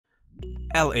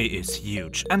LA is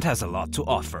huge and has a lot to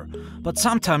offer, but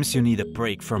sometimes you need a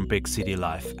break from big city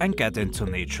life and get into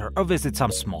nature or visit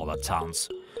some smaller towns.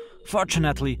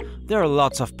 Fortunately, there are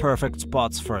lots of perfect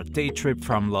spots for a day trip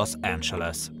from Los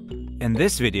Angeles. In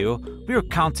this video, we are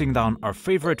counting down our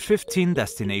favorite 15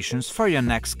 destinations for your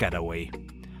next getaway.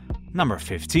 Number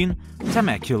 15,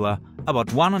 Temecula, about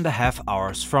 1.5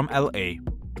 hours from LA.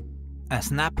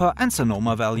 As Napa and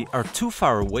Sonoma Valley are too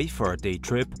far away for a day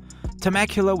trip,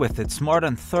 Temecula with its more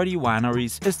than 30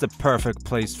 wineries is the perfect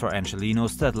place for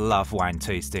Angelinos that love wine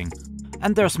tasting.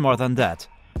 And there's more than that.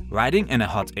 Riding in a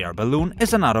hot air balloon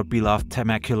is another beloved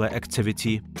Temecula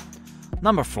activity.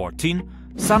 Number 14,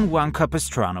 San Juan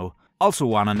Capistrano, also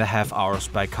 1.5 hours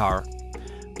by car.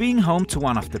 Being home to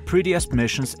one of the prettiest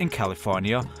missions in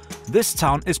California, this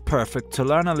town is perfect to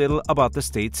learn a little about the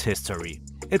state's history.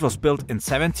 It was built in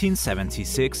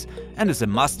 1776 and is a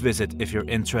must-visit if you're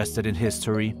interested in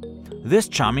history. This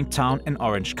charming town in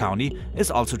Orange County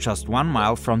is also just 1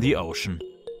 mile from the ocean.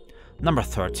 Number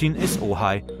 13 is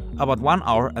Ojai, about 1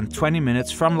 hour and 20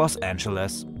 minutes from Los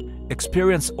Angeles.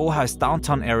 Experience Ojai's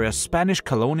downtown area's Spanish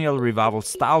colonial revival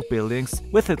style buildings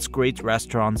with its great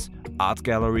restaurants, art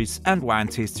galleries and wine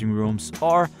tasting rooms,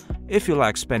 or, if you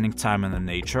like spending time in the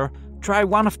nature, try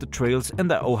one of the trails in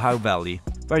the Ojai Valley,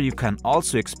 where you can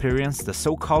also experience the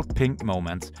so-called pink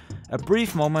moment, a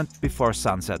brief moment before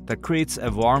sunset that creates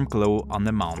a warm glow on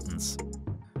the mountains.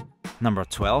 Number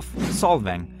 12,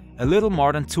 Solvang, a little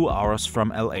more than 2 hours from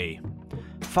LA.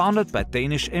 Founded by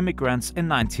Danish immigrants in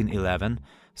 1911,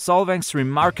 Solvang's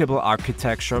remarkable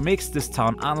architecture makes this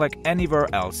town unlike anywhere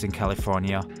else in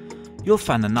California. You'll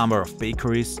find a number of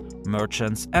bakeries,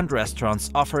 merchants and restaurants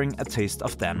offering a taste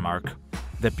of Denmark.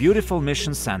 The beautiful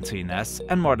Mission Santa Ynez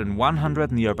and more than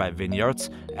 100 nearby vineyards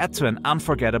add to an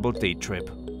unforgettable day trip.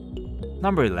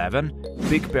 Number 11,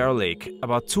 Big Bear Lake,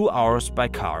 about 2 hours by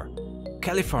car.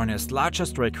 California's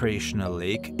largest recreational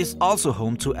lake is also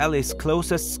home to LA's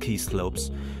closest ski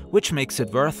slopes, which makes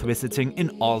it worth visiting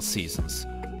in all seasons.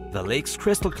 The lake's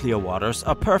crystal clear waters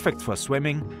are perfect for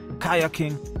swimming,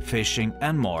 kayaking, fishing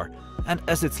and more, and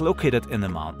as it's located in the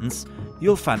mountains,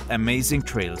 you'll find amazing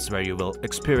trails where you will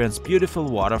experience beautiful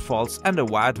waterfalls and a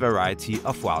wide variety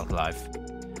of wildlife.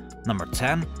 Number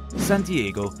 10, San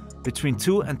Diego, between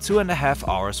 2 and 2.5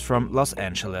 hours from Los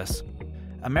Angeles.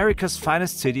 America's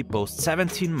finest city boasts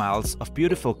 17 miles of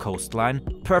beautiful coastline,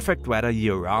 perfect weather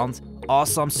year-round,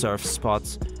 awesome surf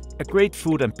spots, a great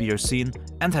food and beer scene,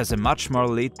 and has a much more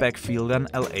laid-back feel than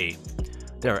LA.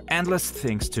 There are endless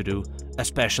things to do,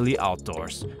 especially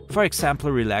outdoors. For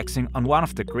example, relaxing on one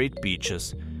of the great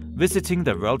beaches, visiting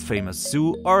the world-famous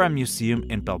zoo or a museum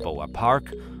in Balboa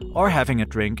Park, or having a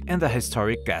drink in the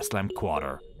historic Gaslamp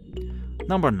Quarter.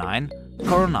 Number 9,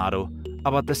 Coronado,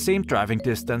 about the same driving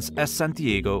distance as San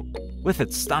Diego. With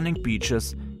its stunning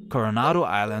beaches, Coronado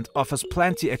Island offers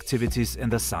plenty activities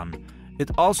in the sun. It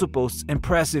also boasts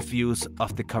impressive views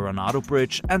of the Coronado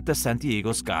Bridge and the San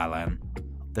Diego skyline.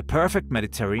 The perfect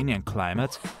Mediterranean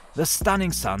climate, the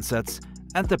stunning sunsets,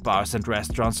 and the bars and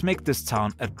restaurants make this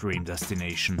town a dream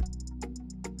destination.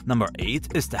 Number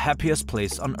 8 is the happiest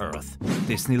place on earth,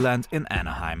 Disneyland in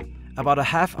Anaheim, about a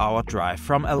half-hour drive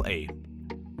from LA.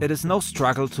 It is no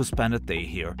struggle to spend a day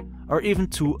here, or even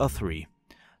 2 or 3.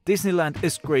 Disneyland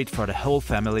is great for the whole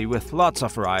family with lots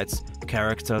of rides,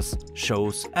 characters,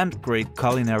 shows and great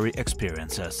culinary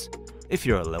experiences. If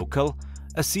you're a local,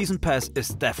 a season pass is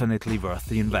definitely worth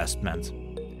the investment.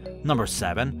 Number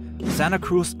 7, Santa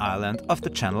Cruz Island of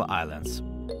the Channel Islands.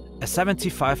 A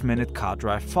 75-minute car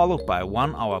drive followed by a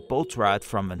 1-hour boat ride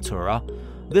from Ventura,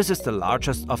 this is the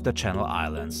largest of the Channel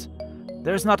Islands.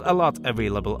 There's not a lot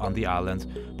available on the island,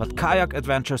 but kayak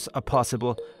adventures are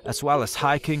possible, as well as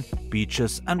hiking,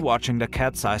 beaches and watching the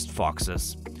cat-sized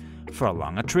foxes. For a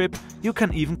longer trip, you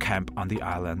can even camp on the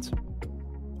island.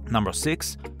 Number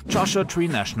 6, Joshua Tree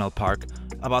National Park,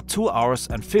 about 2 hours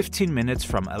and 15 minutes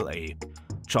from LA.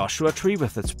 Joshua Tree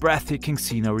with its breathtaking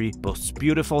scenery boasts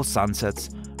beautiful sunsets,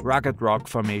 rugged rock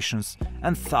formations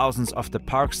and thousands of the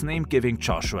park's name-giving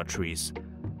Joshua trees.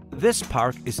 This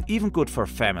park is even good for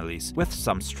families, with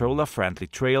some stroller-friendly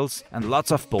trails and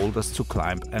lots of boulders to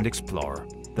climb and explore.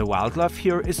 The wildlife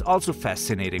here is also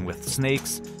fascinating with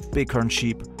snakes, bighorn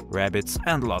sheep, rabbits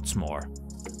and lots more.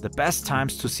 The best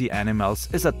times to see animals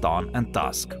is at dawn and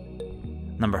dusk.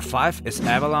 Number 5 is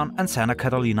Avalon and Santa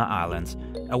Catalina Island,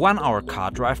 a 1-hour car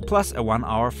drive plus a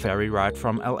 1-hour ferry ride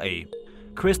from LA.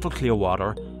 Crystal clear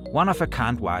water,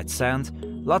 one-of-a-kind white sand,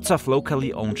 lots of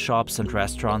locally owned shops and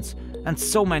restaurants, and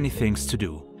so many things to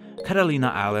do. Catalina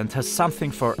Island has something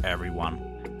for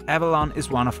everyone. Avalon is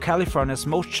one of California's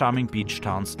most charming beach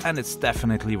towns and it's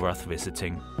definitely worth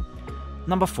visiting.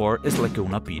 Number 4 is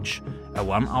Laguna Beach, a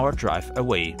 1-hour drive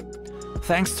away.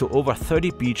 Thanks to over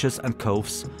 30 beaches and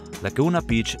coves, Laguna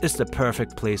Beach is the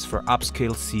perfect place for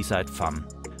upscale seaside fun.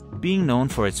 Being known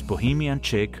for its bohemian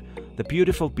chic, the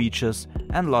beautiful beaches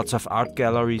and lots of art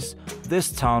galleries,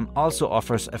 this town also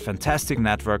offers a fantastic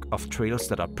network of trails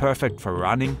that are perfect for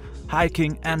running,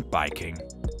 hiking and biking.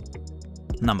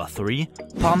 Number 3.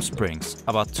 Palm Springs,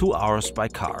 about 2 hours by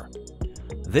car.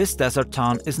 This desert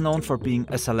town is known for being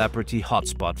a celebrity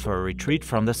hotspot for a retreat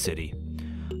from the city.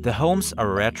 The homes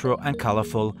are retro and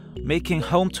colorful, making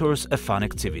home tours a fun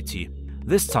activity.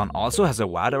 This town also has a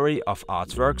wide array of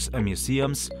artworks and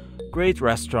museums, great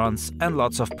restaurants and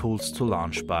lots of pools to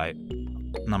lounge by.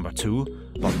 Number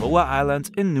 2. Balboa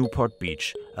Island in Newport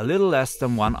Beach, a little less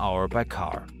than 1 hour by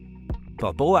car.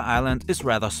 Balboa Island is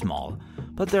rather small,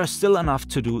 but there's still enough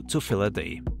to do to fill a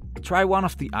day. Try one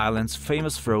of the island's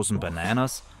famous frozen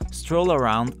bananas, stroll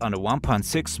around on a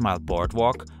 1.6-mile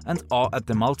boardwalk and awe at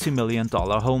the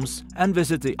multi-million-dollar homes, and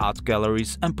visit the art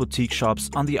galleries and boutique shops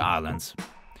on the islands.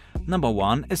 Number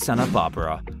 1 is Santa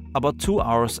Barbara, about 2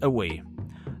 hours away.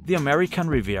 The American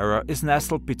Riviera is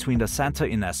nestled between the Santa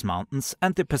Ynez Mountains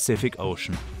and the Pacific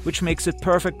Ocean, which makes it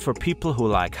perfect for people who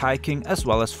like hiking as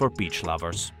well as for beach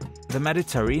lovers. The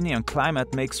Mediterranean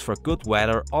climate makes for good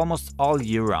weather almost all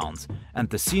year round, and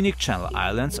the scenic Channel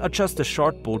Islands are just a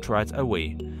short boat ride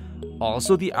away.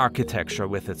 Also, the architecture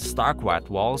with its stark white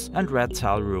walls and red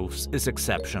tile roofs is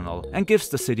exceptional and gives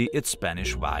the city its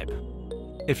Spanish vibe.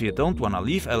 If you don't wanna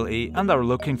leave LA and are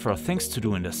looking for things to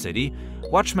do in the city,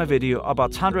 watch my video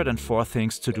about 104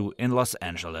 things to do in Los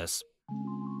Angeles.